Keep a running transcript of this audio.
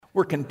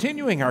We're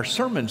continuing our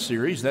sermon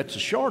series. That's a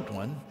short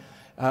one.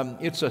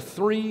 It's a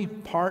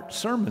 3-part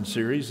sermon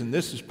series, and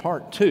this is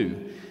part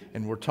 2.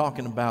 And we're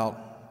talking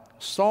about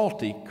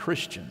salty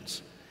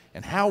Christians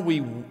and how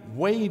we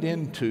wade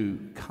into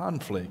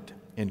conflict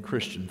in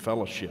Christian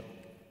fellowship.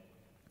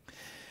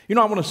 You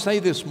know, I want to say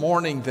this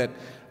morning that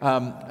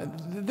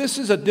this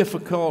is a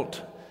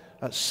difficult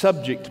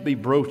subject to be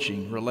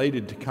broaching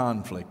related to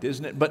conflict,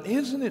 isn't it? But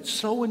isn't it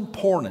so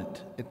important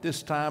at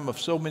this time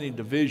of so many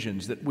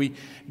divisions that we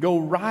go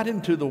right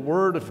into the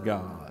Word of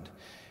God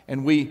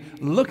and we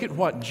look at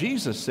what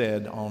Jesus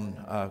said on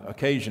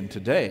occasion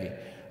today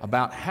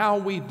about how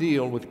we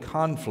deal with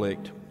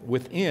conflict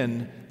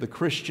within the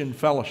Christian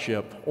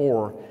fellowship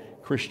or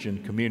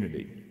Christian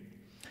community.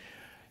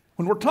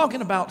 When we're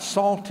talking about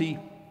salty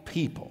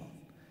people,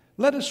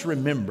 let us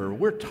remember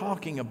we're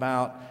talking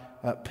about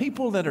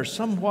people that are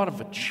somewhat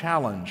of a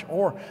challenge,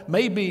 or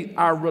maybe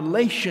our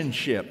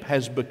relationship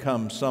has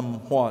become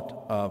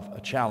somewhat of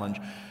a challenge.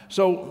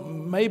 So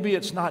maybe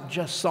it's not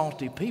just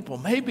salty people,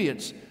 maybe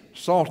it's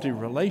salty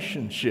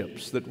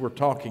relationships that we're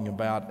talking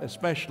about,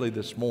 especially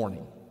this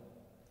morning.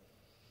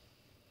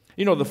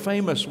 You know, the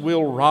famous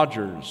Will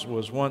Rogers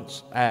was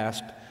once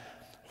asked,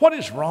 "What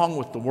is wrong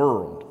with the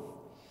world?"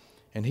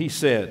 And he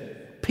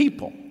said,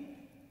 "People."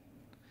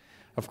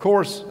 Of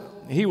course,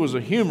 he was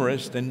a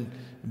humorist and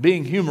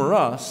being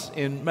humorous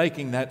in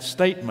making that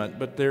statement,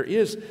 but there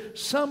is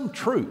some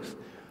truth.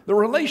 The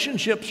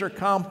relationships are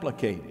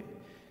complicated,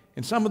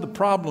 and some of the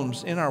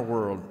problems in our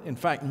world, in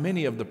fact,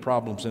 many of the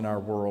problems in our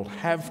world,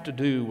 have to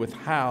do with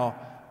how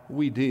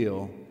we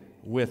deal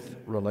with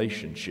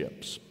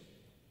relationships.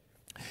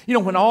 You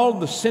know, when all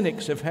the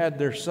cynics have had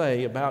their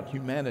say about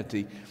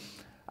humanity,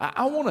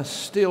 I want to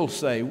still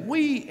say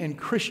we in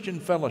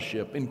Christian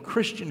fellowship, in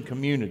Christian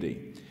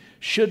community,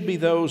 should be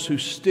those who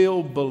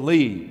still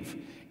believe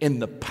in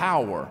the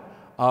power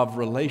of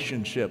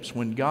relationships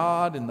when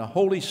God and the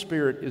Holy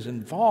Spirit is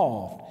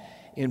involved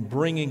in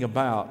bringing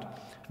about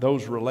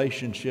those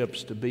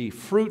relationships to be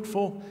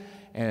fruitful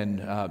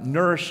and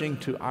nourishing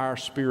to our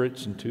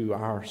spirits and to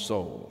our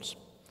souls.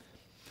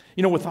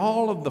 You know, with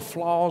all of the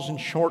flaws and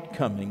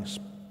shortcomings,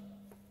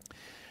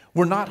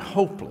 we're not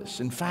hopeless.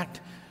 In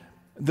fact,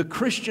 the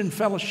Christian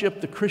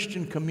fellowship, the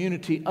Christian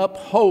community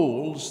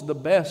upholds the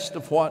best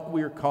of what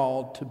we're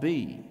called to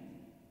be.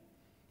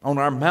 On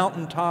our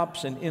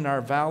mountaintops and in our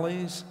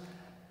valleys,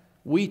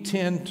 we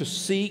tend to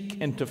seek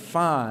and to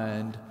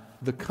find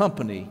the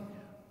company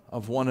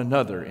of one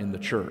another in the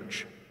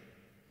church.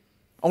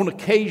 On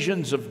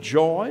occasions of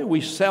joy, we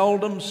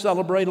seldom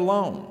celebrate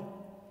alone.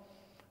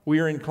 We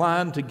are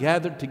inclined to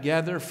gather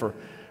together for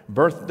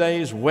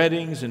birthdays,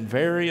 weddings, and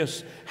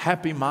various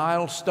happy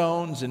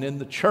milestones, and in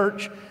the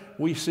church,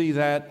 we see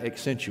that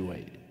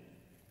accentuated.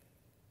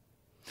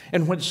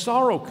 And when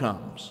sorrow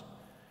comes,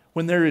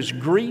 when there is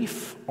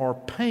grief or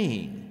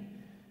pain,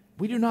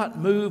 we do not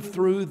move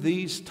through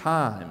these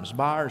times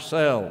by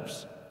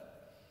ourselves.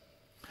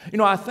 You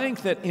know, I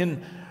think that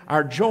in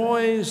our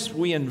joys,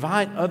 we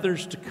invite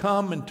others to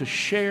come and to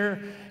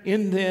share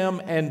in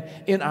them, and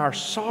in our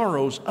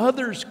sorrows,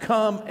 others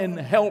come and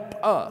help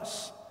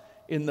us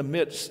in the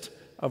midst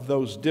of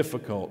those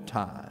difficult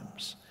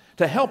times,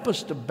 to help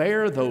us to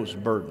bear those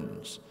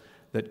burdens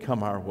that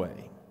come our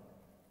way.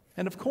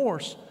 And of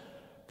course,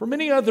 for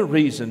many other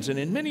reasons and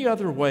in many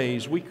other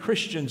ways, we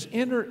Christians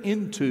enter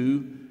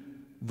into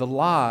the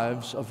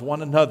lives of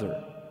one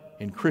another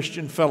in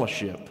Christian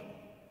fellowship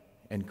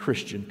and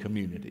Christian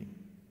community.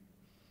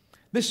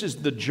 This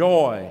is the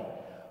joy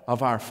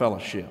of our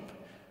fellowship.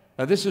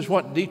 Now, this is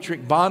what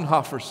Dietrich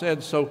Bonhoeffer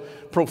said so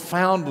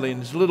profoundly in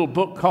his little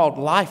book called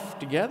Life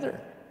Together.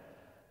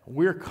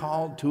 We're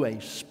called to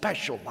a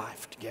special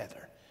life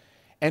together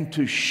and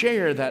to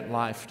share that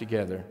life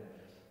together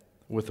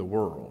with the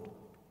world.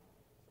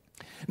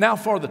 Now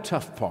for the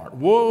tough part.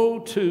 Woe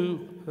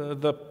to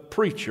the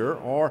preacher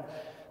or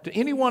to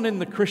anyone in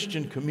the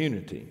Christian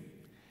community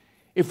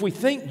if we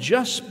think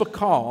just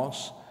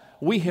because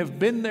we have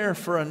been there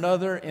for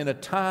another in a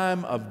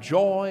time of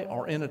joy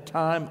or in a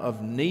time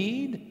of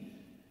need,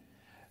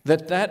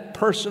 that that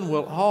person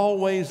will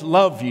always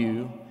love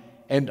you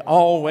and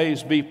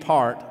always be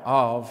part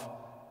of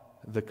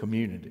the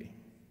community.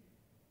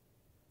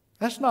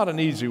 That's not an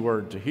easy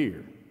word to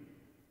hear,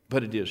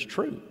 but it is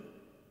true.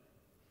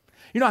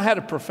 You know, I had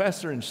a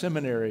professor in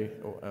seminary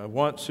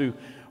once who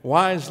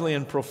wisely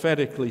and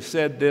prophetically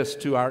said this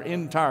to our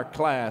entire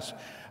class.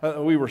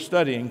 We were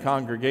studying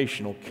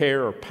congregational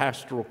care or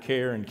pastoral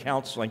care and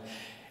counseling,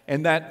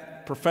 and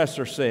that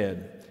professor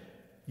said,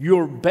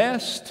 "Your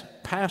best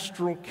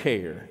pastoral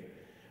care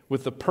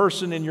with the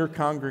person in your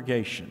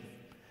congregation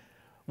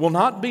will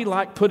not be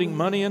like putting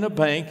money in a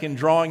bank and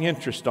drawing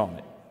interest on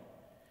it.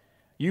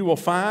 You will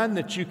find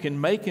that you can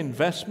make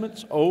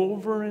investments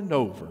over and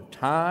over,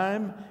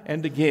 time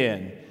and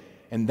again,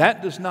 and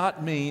that does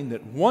not mean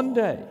that one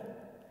day,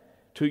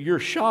 to your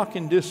shock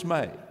and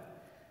dismay,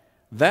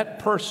 that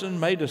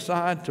person may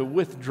decide to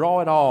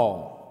withdraw it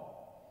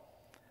all,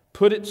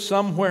 put it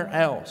somewhere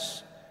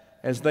else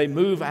as they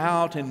move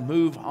out and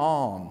move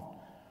on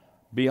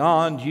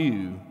beyond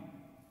you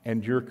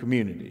and your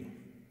community.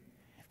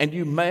 And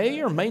you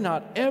may or may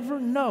not ever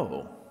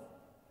know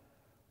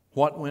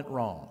what went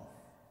wrong.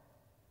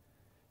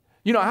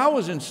 You know, I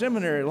was in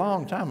seminary a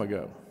long time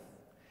ago,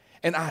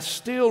 and I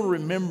still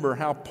remember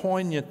how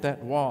poignant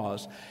that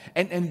was.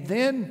 And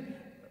then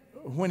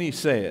when he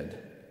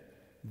said,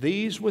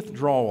 "These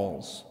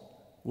withdrawals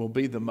will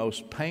be the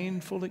most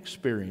painful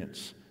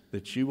experience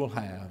that you will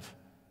have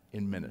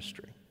in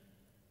ministry."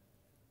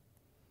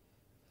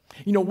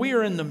 You know, we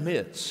are in the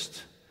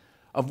midst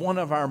of one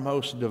of our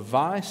most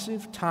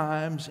divisive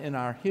times in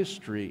our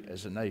history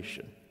as a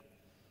nation.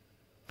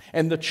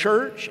 And the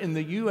church in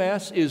the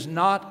U.S. is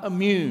not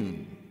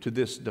immune to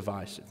this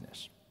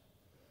divisiveness.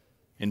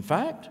 In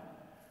fact,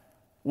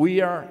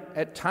 we are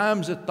at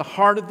times at the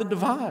heart of the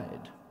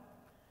divide,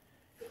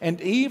 and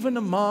even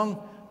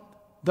among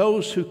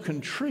those who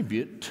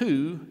contribute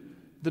to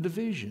the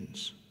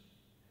divisions.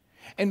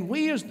 And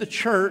we as the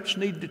church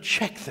need to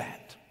check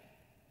that.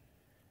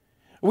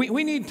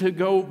 We need to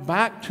go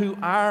back to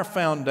our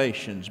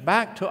foundations,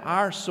 back to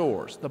our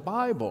source, the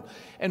Bible,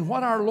 and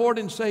what our Lord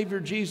and Savior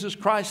Jesus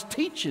Christ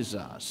teaches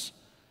us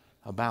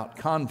about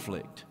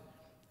conflict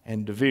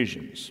and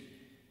divisions.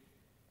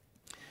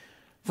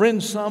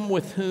 Friends, some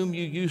with whom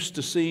you used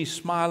to see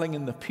smiling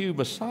in the pew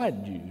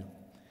beside you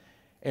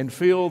and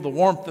feel the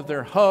warmth of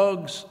their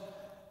hugs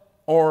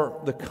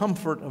or the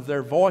comfort of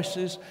their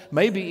voices,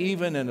 maybe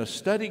even in a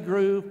study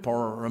group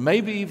or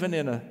maybe even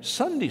in a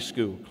Sunday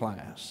school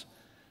class,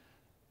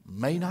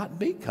 may not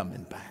be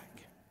coming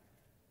back.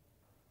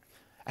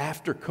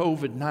 After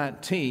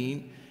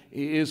COVID-19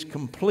 is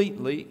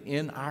completely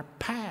in our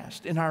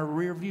past, in our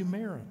rearview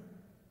mirror.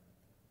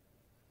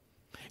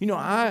 You know,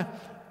 I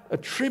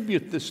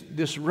attribute this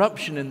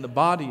disruption in the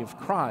body of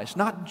Christ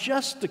not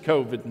just to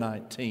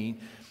COVID-19,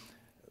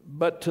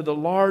 but to the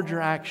larger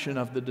action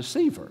of the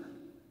deceiver.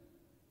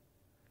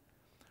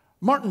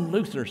 Martin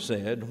Luther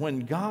said,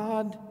 "When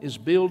God is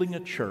building a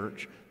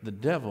church, the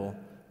devil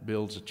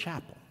builds a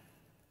chapel."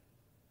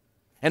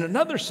 And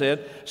another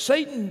said,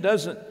 "Satan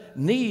doesn't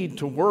need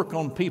to work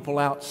on people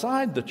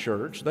outside the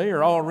church. They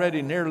are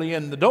already nearly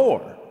in the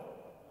door.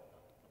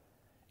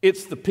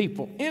 It's the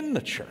people in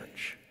the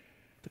church,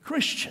 the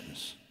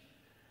Christians,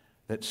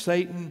 that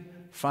Satan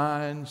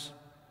finds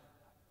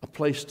a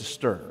place to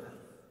stir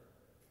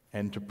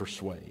and to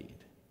persuade."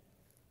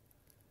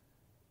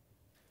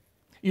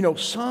 You know,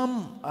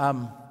 some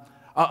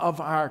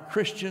of our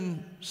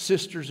Christian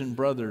sisters and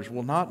brothers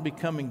will not be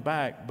coming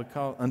back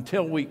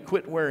until we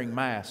quit wearing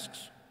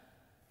masks.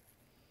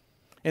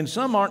 And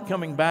some aren't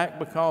coming back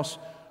because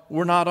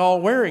we're not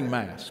all wearing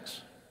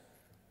masks.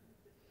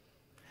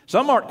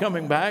 Some aren't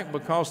coming back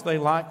because they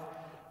like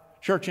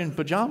church in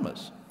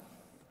pajamas.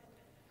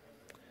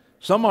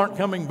 Some aren't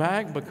coming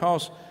back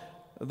because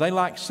they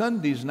like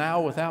Sundays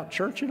now without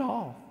church at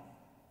all.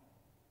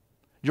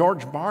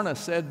 George Barna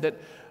said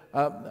that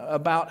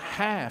about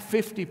half,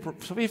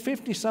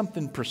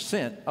 50-something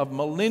percent of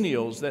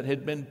millennials that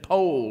had been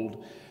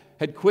polled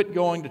had quit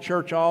going to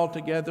church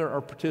altogether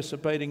or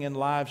participating in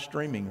live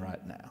streaming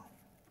right now.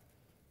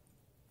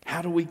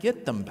 How do we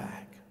get them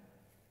back?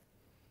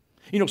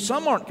 You know,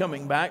 some aren't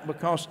coming back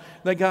because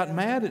they got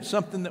mad at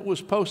something that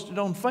was posted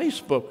on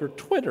Facebook or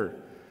Twitter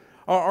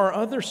or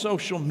other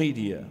social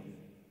media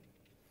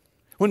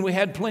when we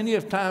had plenty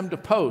of time to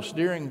post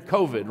during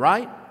COVID,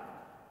 right?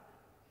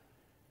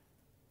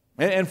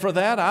 And for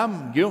that,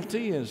 I'm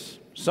guilty, as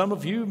some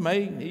of you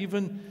may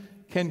even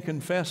can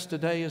confess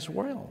today as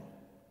well.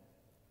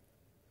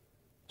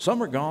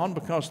 Some are gone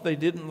because they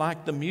didn't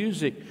like the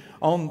music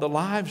on the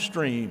live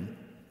stream,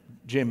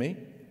 Jimmy,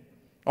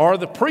 or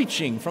the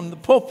preaching from the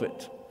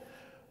pulpit,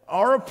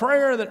 or a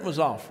prayer that was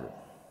offered.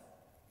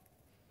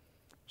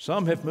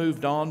 Some have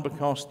moved on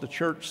because the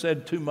church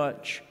said too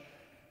much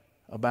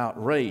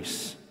about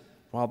race,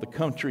 while the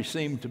country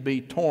seemed to be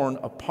torn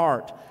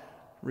apart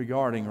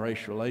regarding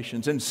race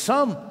relations. And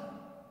some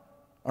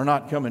are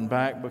not coming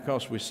back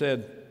because we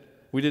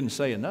didn't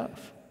say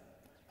enough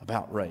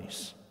about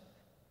race.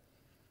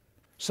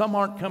 Some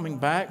aren't coming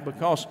back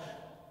because,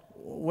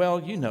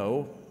 well, you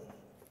know,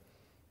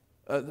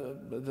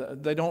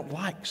 they don't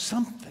like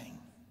something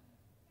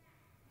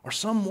or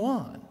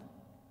someone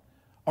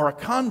or a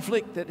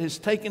conflict that has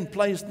taken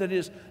place that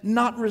is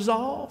not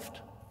resolved.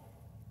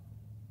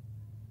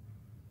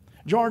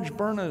 George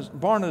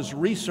Barna's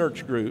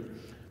research group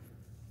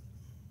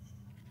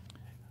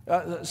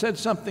said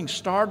something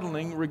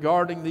startling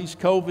regarding these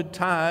COVID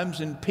times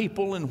and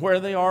people and where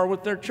they are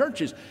with their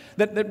churches.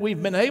 That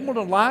we've been able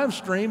to live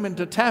stream and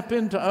to tap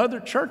into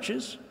other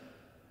churches.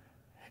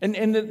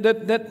 And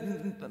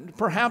that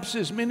perhaps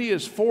as many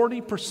as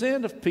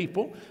 40% of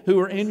people who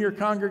are in your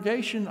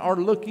congregation are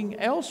looking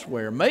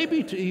elsewhere,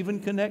 maybe to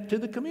even connect to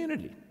the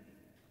community.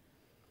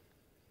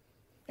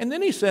 And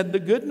then he said, the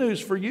good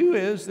news for you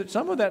is that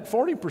some of that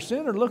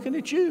 40% are looking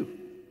at you.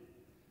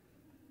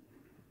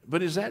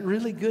 But is that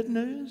really good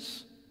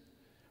news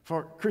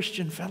for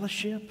Christian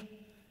fellowship,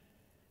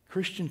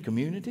 Christian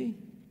community?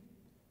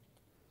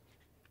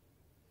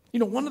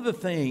 You know, one of the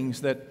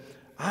things that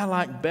I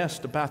like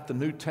best about the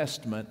New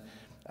Testament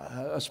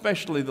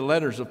especially the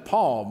letters of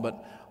Paul,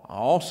 but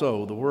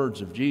also the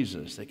words of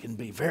Jesus. They can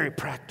be very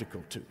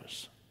practical to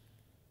us.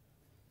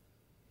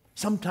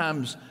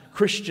 Sometimes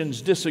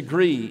Christians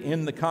disagree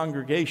in the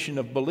congregation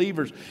of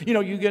believers.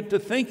 You get to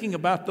thinking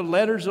about the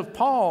letters of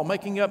Paul,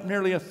 making up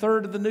nearly a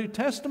third of the New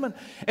Testament,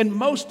 and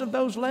most of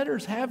those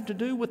letters have to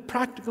do with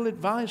practical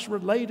advice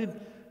related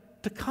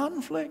to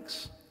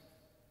conflicts.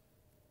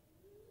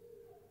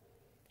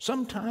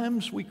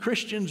 Sometimes we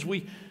Christians,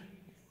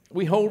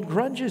 we hold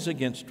grudges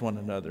against one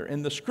another,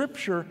 and the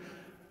Scripture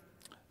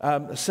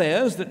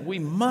says that we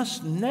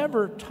must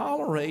never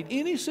tolerate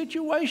any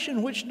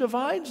situation which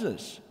divides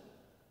us.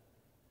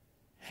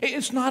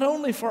 It's not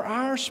only for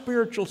our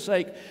spiritual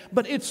sake,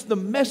 but it's the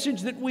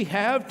message that we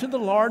have to the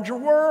larger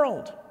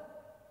world.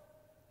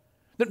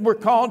 That we're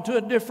called to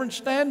a different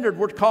standard.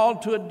 We're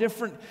called to a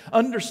different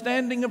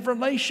understanding of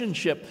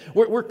relationship.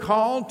 We're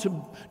called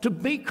to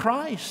be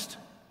Christ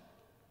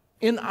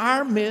in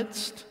our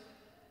midst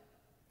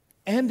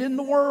and in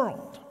the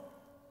world.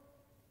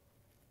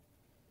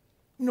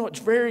 It's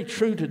very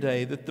true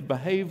today that the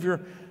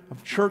behavior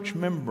of church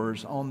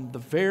members on the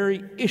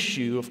very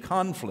issue of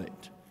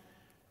conflict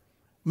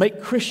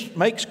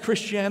makes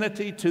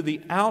Christianity to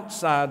the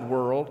outside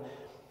world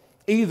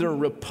either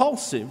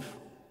repulsive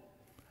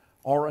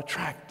or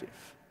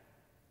attractive.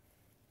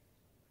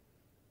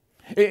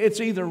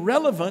 It's either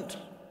relevant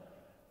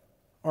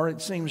or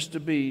it seems to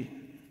be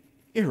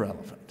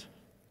irrelevant.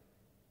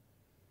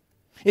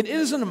 It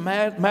isn't a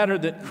matter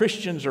that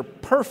Christians are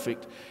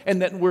perfect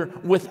and that we're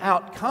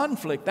without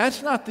conflict.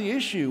 That's not the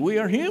issue. We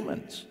are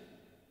humans.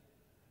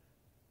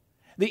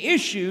 The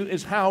issue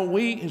is how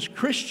we as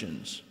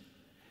Christians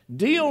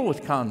deal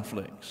with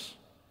conflicts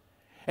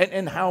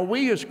and how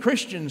we as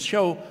Christians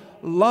show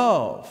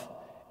love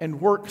and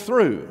work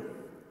through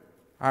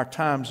our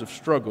times of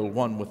struggle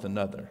one with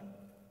another.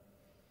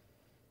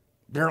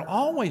 There'll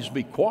always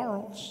be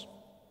quarrels,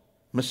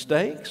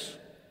 mistakes,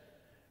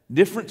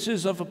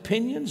 differences of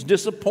opinions,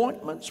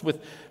 disappointments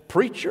with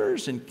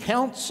preachers and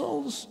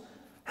councils,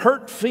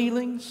 hurt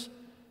feelings,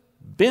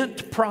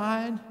 bent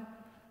pride,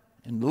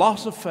 and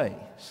loss of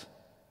faith.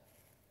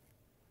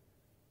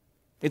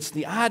 It's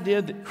the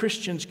idea that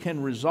Christians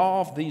can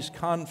resolve these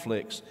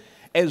conflicts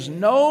as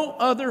no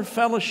other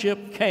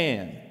fellowship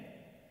can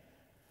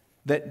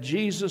that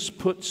Jesus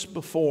puts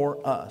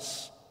before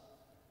us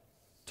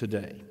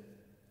today.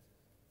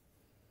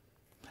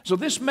 So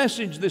this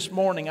message this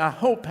morning, I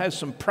hope, has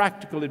some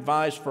practical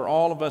advice for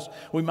all of us.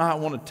 We might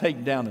want to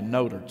take down a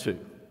note or two.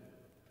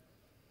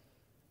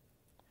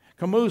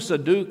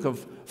 Camusa, Duke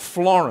of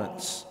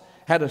Florence,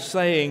 had a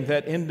saying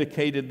that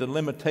indicated the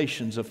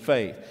limitations of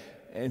faith.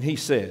 And he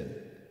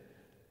said,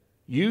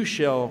 "You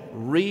shall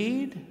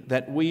read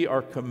that we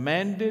are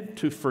commanded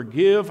to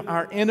forgive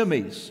our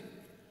enemies,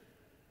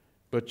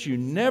 but you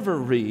never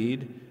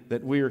read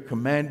that we are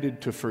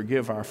commanded to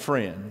forgive our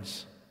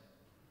friends."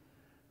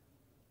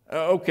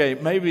 Okay,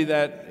 maybe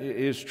that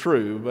is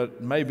true, but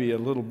maybe a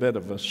little bit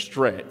of a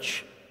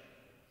stretch.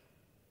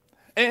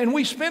 And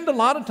we spend a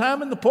lot of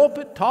time in the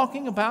pulpit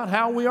talking about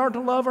how we are to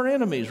love our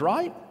enemies,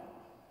 right?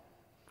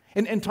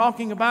 And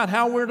talking about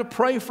how we're to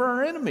pray for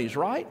our enemies,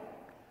 right?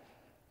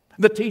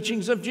 The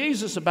teachings of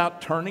Jesus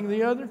about turning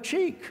the other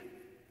cheek.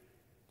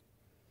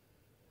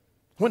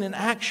 When in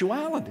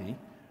actuality,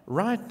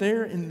 right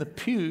there in the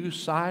pew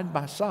side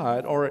by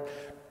side, or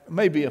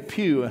maybe a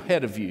pew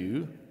ahead of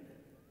you,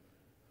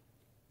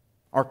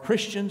 are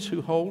Christians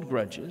who hold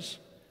grudges,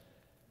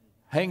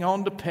 hang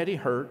on to petty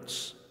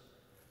hurts,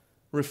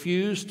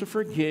 refuse to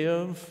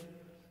forgive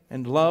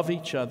and love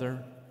each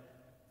other,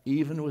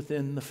 even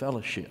within the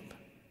fellowship.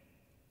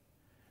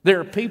 There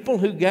are people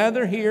who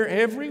gather here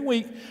every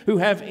week who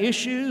have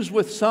issues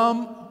with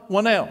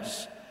someone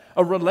else,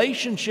 a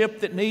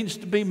relationship that needs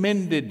to be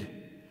mended,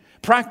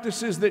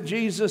 practices that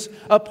Jesus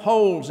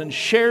upholds and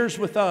shares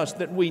with us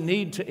that we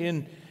need to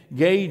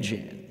engage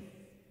in.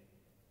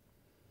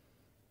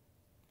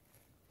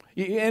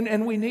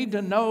 And we need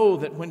to know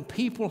that when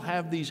people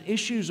have these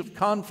issues of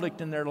conflict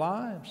in their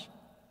lives,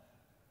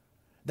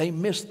 they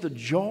miss the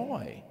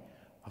joy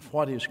of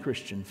what is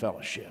Christian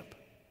fellowship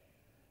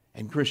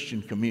and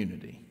Christian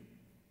community.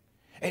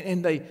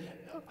 And they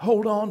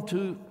hold on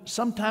to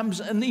sometimes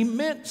an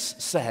immense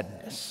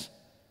sadness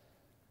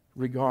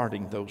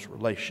regarding those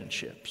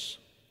relationships.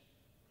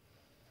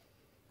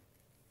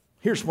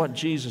 Here's what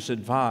Jesus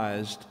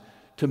advised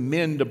to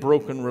mend a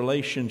broken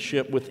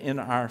relationship within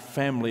our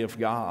family of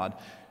God.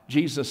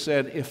 Jesus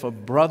said, if a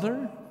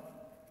brother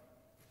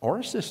or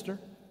a sister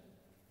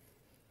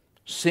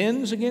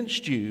sins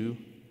against you,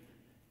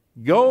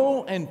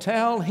 go and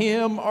tell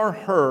him or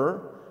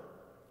her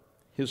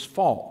his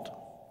fault,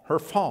 her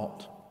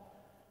fault,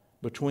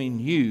 between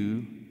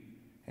you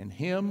and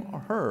him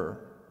or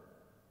her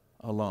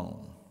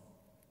alone.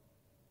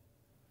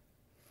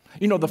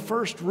 The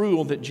first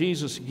rule that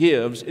Jesus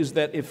gives is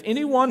that if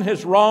anyone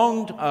has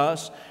wronged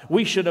us,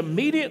 we should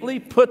immediately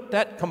put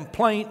that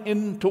complaint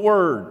into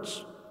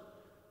words.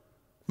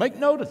 Make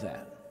note of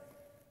that.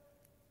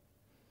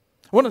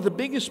 One of the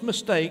biggest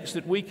mistakes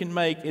that we can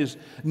make is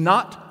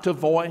not to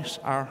voice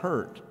our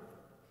hurt.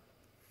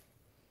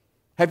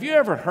 Have you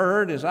ever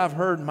heard, as I've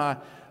heard my,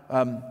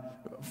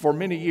 for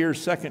many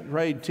years, second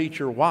grade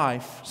teacher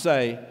wife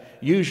say,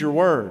 use your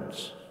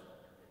words?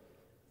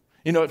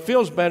 You know, it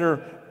feels better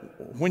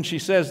when she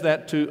says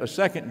that to a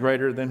second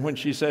grader than when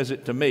she says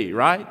it to me,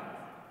 right?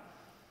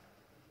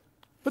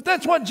 But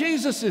that's what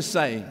Jesus is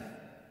saying.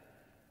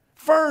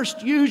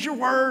 First, use your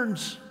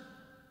words.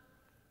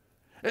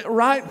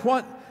 Write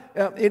what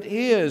it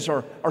is,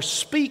 or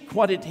speak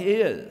what it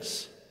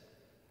is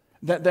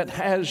that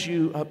has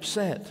you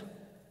upset.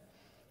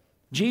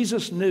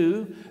 Jesus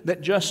knew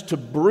that just to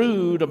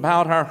brood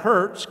about our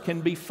hurts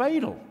can be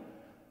fatal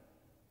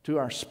to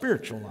our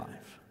spiritual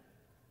life.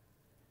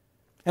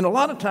 And a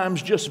lot of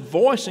times just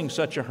voicing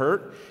such a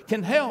hurt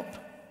can help.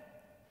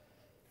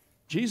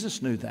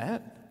 Jesus knew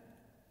that.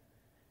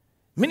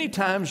 Many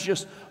times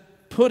just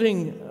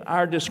putting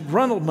our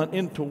disgruntlement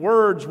into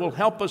words will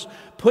help us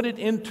put it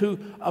into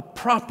a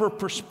proper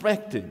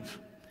perspective.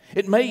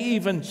 It may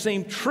even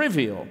seem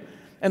trivial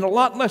and a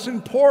lot less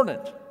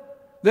important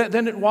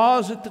than it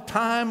was at the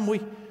time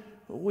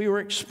we were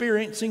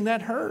experiencing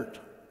that hurt.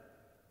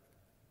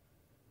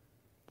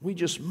 We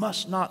just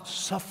must not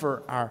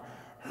suffer our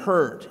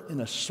hurt in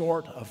a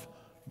sort of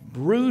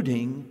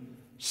brooding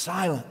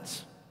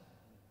silence.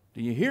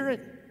 Do you hear it?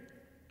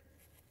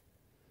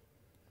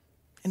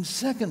 And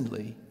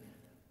secondly,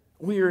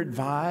 we are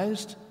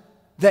advised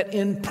that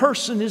in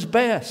person is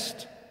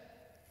best.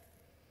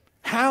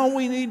 How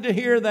we need to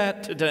hear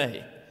that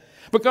today.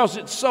 Because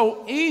it's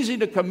so easy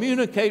to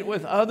communicate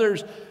with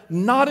others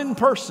not in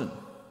person.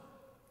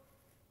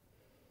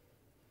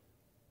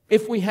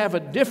 If we have a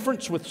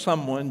difference with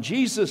someone,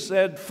 Jesus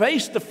said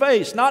face to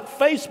face, not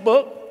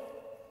Facebook.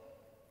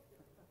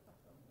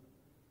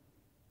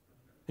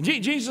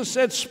 Jesus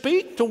said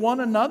speak to one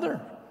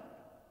another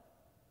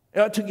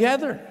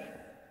together.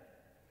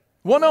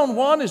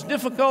 One-on-one, as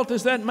difficult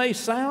as that may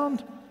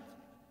sound,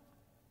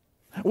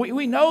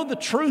 we know the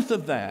truth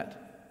of that.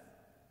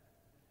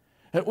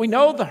 We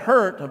know the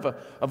hurt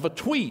of a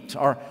tweet,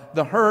 or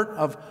the hurt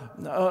of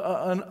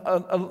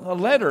a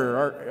letter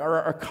or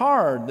a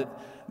card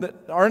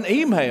or an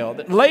email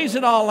that lays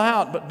it all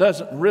out but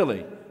doesn't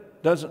really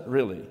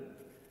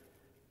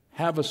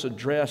have us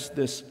address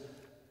this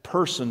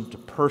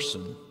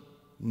person-to-person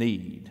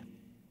need.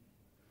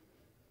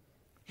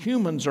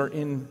 Humans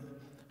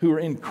who are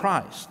in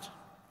Christ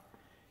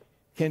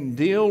can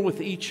deal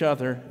with each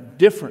other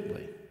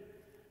differently,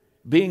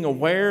 being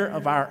aware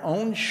of our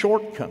own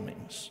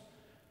shortcomings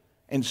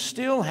and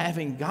still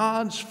having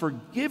God's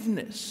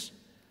forgiveness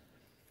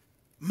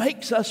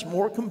makes us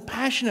more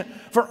compassionate.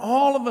 For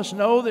all of us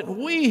know that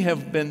we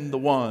have been the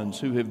ones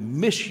who have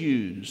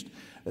misused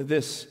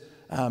this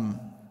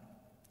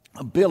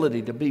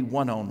ability to be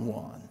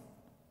one-on-one.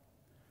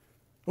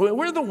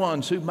 We're the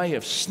ones who may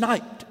have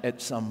sniped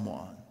at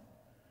someone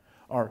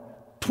or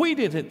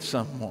tweeted at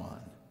someone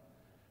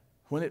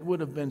when it would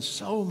have been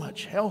so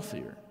much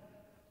healthier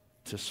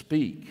to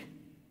speak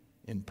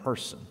in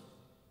person.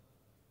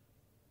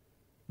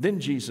 Then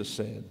Jesus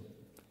said,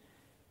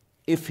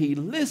 if he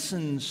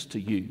listens to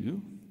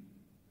you,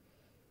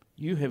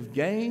 you have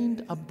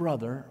gained a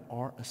brother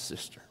or a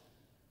sister.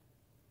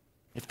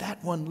 If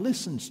that one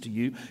listens to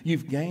you,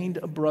 you've gained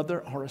a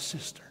brother or a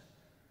sister.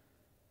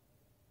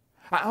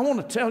 I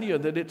want to tell you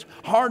that it's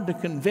hard to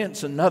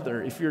convince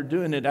another if you're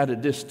doing it at a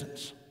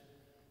distance.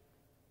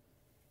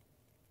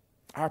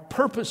 Our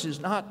purpose is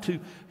not to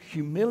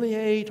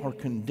humiliate or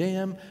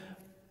condemn,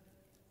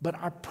 but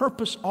our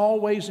purpose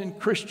always in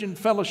Christian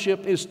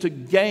fellowship is to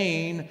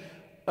gain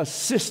a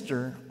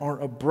sister or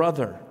a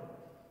brother,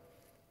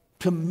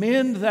 to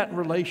mend that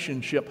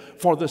relationship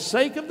for the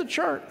sake of the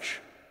church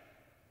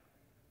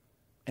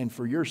and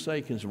for your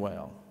sake as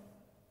well.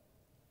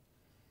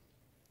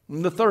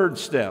 And the third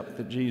step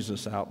that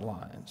Jesus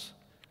outlines,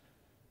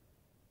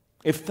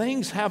 if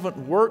things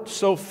haven't worked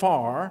so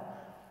far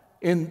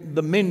in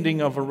the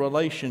mending of a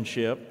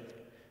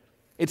relationship,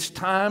 it's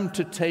time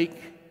to take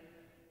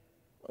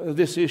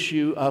this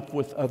issue up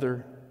with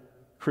other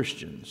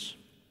Christians.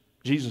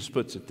 Jesus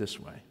puts it this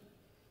way.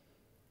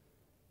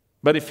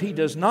 But if he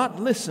does not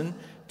listen,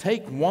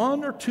 take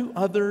one or two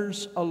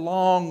others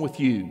along with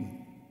you,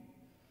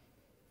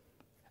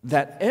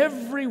 that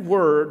every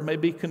word may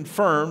be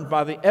confirmed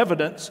by the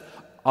evidence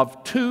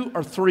of 2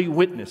 or 3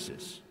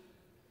 witnesses.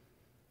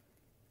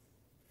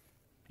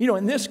 You know,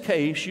 in this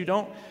case, you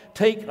don't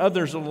take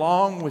others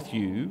along with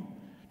you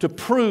to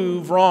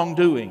prove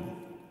wrongdoing,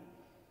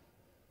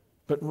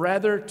 but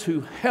rather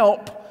to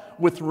help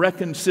with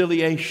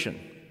reconciliation.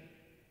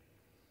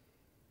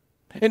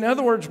 In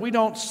other words, we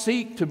don't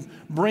seek to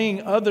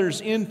bring others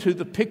into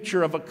the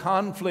picture of a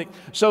conflict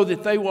so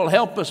that they will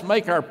help us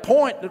make our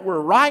point that we're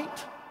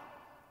right.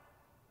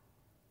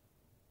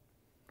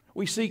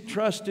 We seek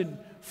trusted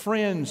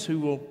friends who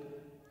will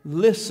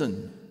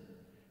listen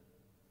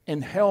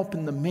and help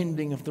in the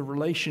mending of the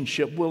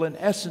relationship, will in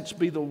essence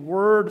be the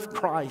word of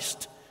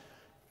Christ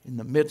in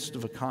the midst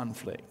of a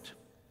conflict.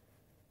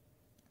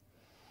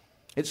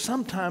 It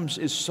sometimes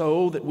is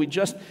so that we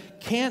just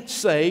can't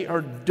say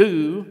or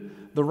do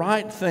the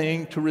right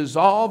thing to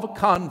resolve a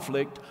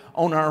conflict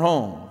on our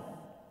own.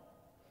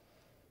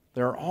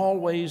 There are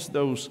always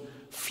those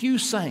few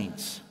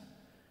saints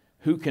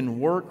who can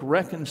work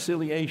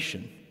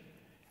reconciliation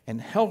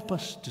and help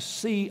us to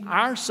see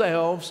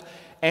ourselves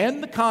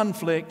and the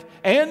conflict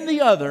and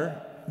the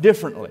other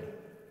differently.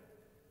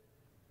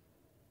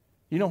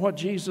 You know what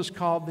Jesus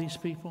called these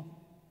people?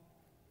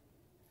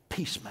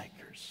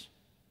 Peacemakers.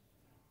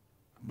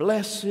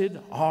 Blessed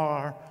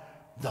are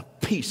the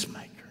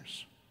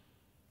peacemakers.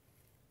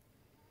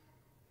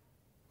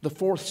 The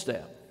fourth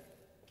step,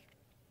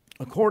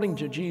 according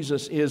to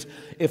Jesus, is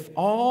if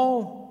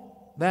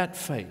all that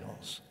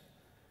fails,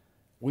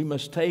 we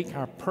must take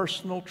our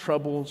personal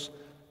troubles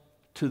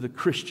to the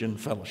Christian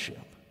fellowship.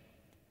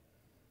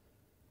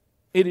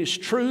 It is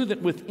true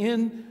that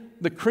within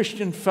the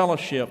Christian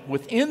fellowship,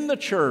 within the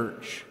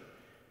church,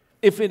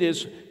 if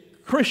it's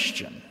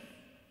Christian,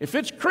 if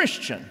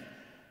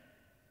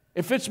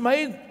it's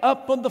made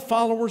up of the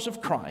followers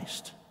of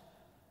Christ,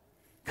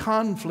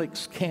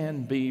 conflicts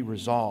can be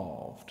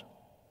resolved.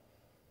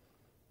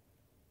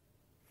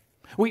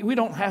 We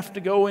don't have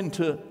to go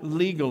into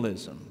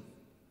legalism,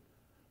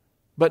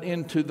 but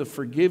into the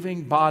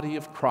forgiving body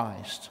of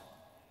Christ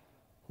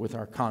with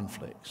our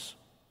conflicts.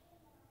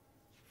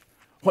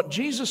 What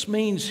Jesus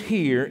means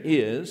here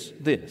is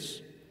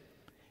this.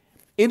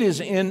 It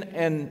is in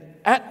an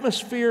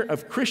atmosphere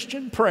of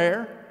Christian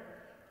prayer,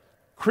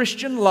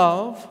 Christian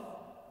love,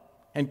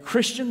 and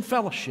Christian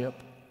fellowship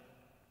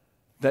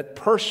that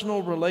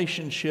personal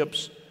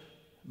relationships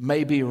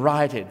may be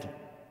righted,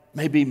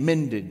 may be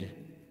mended.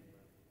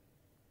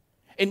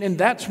 And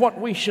that's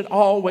what we should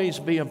always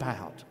be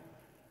about.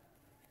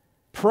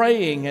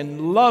 Praying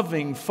and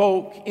loving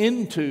folk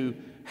into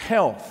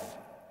health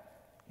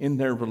in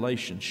their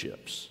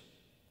relationships.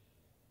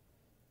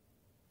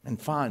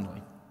 And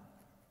finally,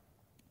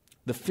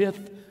 the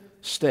fifth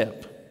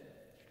step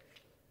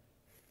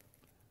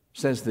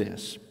says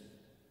this.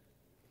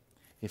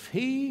 If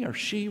he or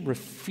she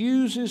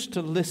refuses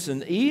to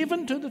listen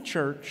even to the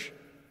church,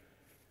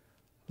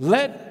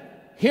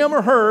 let him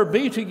or her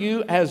be to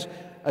you as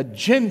a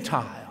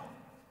Gentile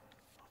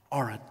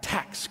or a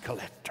tax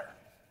collector.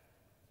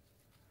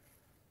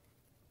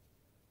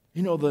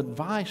 You know, the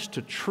advice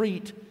to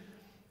treat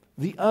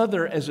the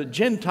other as a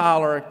Gentile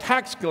or a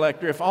tax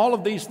collector, if all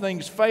of these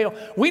things fail,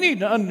 we need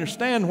to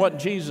understand what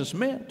Jesus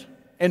meant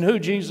and who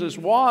Jesus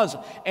was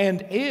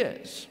and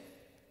is.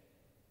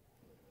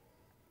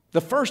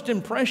 The first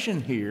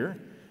impression here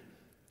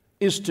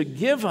is to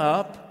give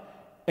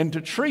up and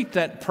to treat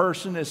that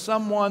person as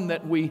someone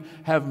that we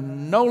have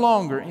no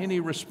longer any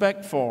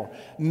respect for,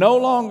 no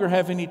longer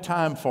have any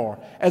time for,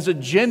 as a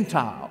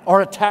Gentile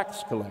or a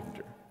tax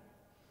collector.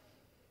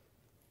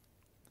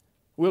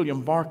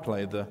 William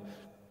Barclay,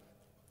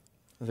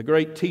 the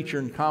great teacher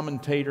and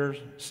commentator,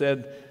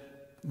 said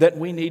that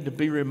we need to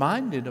be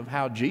reminded of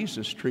how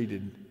Jesus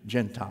treated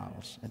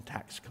Gentiles and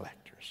tax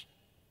collectors.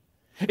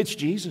 It's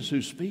Jesus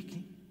who's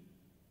speaking.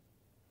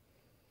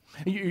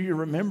 You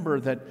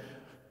remember that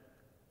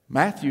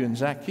Matthew and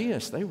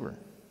Zacchaeus, they were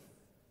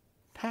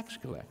tax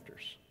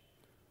collectors.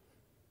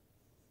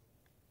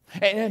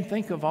 And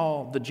think of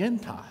all the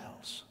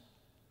Gentiles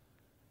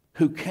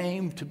who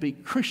came to be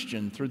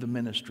Christian through the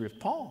ministry of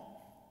Paul.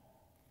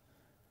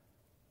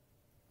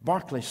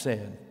 Barclay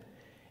said,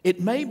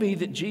 it may be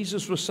that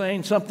Jesus was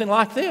saying something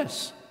like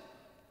this.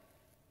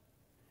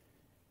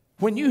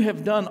 When you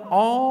have done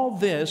all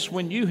this,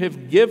 when you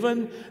have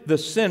given the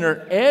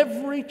sinner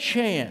every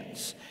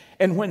chance,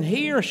 and when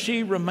he or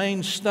she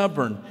remains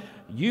stubborn,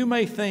 you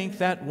may think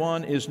that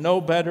one is no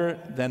better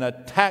than a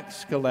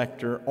tax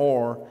collector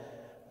or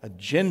a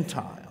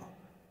Gentile.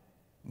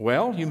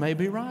 Well, you may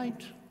be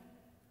right,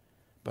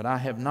 but I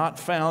have not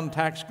found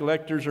tax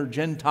collectors or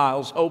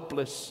Gentiles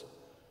hopeless.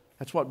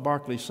 That's what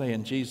Barclay's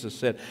saying. Jesus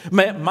said,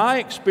 my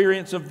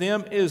experience of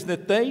them is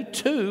that they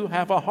too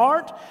have a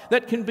heart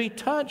that can be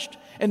touched,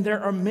 and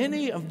there are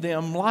many of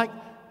them like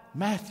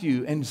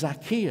Matthew and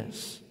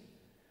Zacchaeus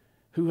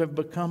who have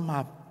become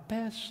my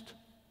best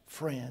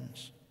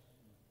friends.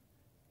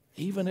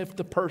 Even if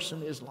the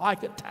person is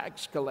like a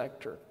tax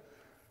collector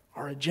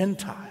or a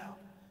Gentile,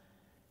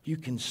 you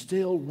can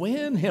still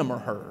win him or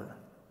her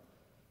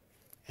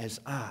as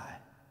I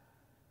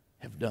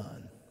have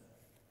done.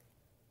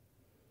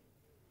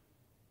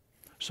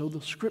 So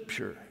the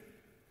Scripture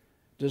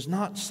does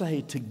not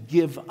say to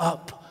give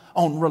up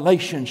on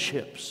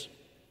relationships.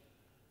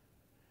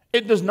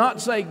 It does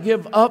not say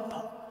give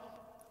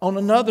up on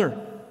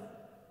another.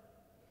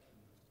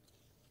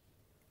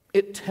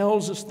 It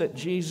tells us that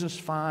Jesus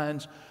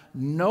finds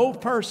no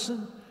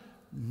person,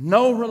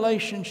 no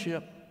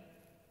relationship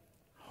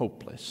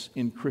hopeless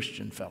in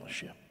Christian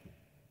fellowship.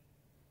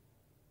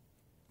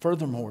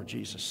 Furthermore,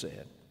 Jesus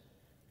said,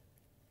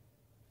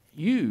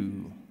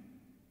 you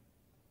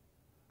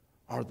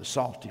are the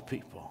salty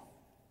people.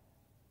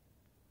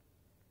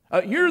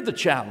 You're the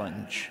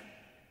challenge.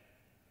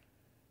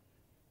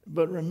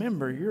 But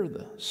remember, you're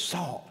the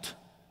salt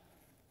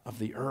of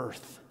the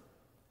earth.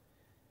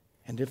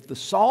 And if the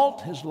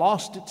salt has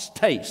lost its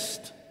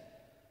taste,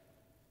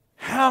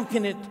 how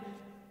can its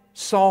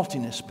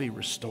saltiness be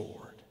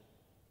restored?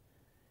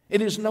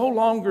 It is no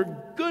longer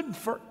good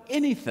for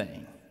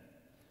anything,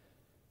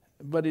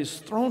 but is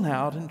thrown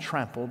out and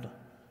trampled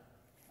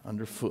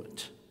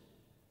underfoot.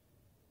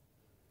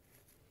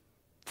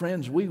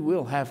 Friends, we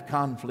will have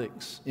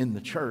conflicts in the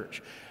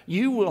church.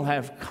 You will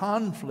have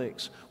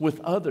conflicts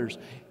with others,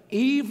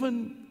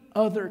 even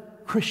other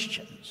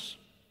Christians.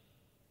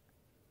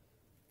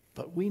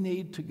 But we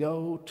need to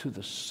go to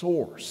the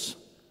source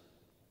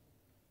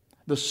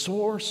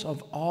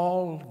of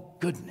all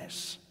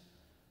goodness,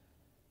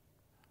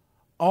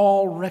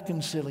 all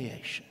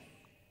reconciliation,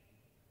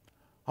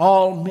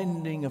 all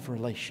mending of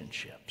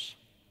relationships,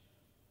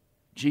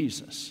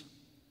 Jesus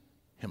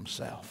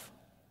Himself.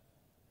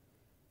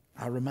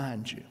 I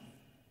remind you,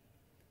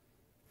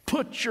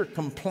 put your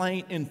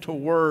complaint into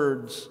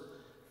words.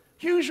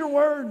 Use your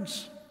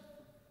words.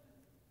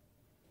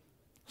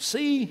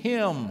 See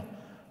him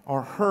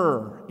or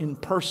her in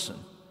person.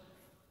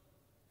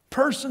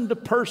 Person to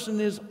person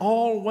is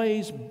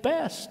always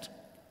best.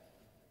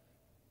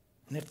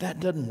 And if that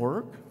doesn't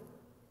work,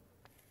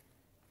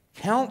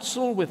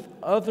 counsel with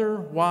other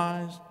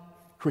wise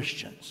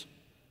Christians.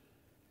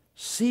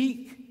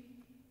 Seek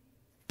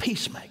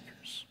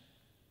peacemakers.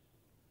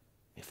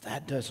 If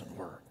that doesn't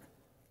work,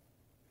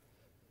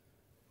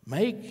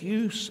 make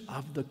use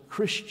of the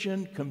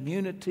Christian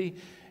community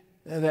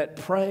that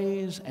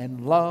prays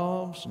and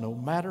loves no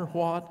matter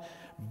what.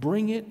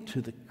 Bring it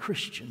to the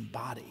Christian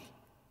body.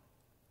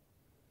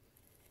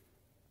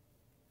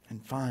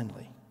 And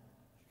finally,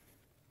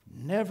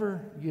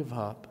 never give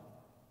up.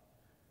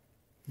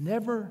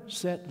 Never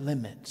set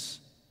limits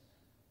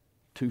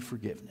to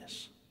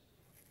forgiveness.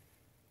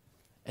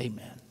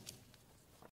 Amen.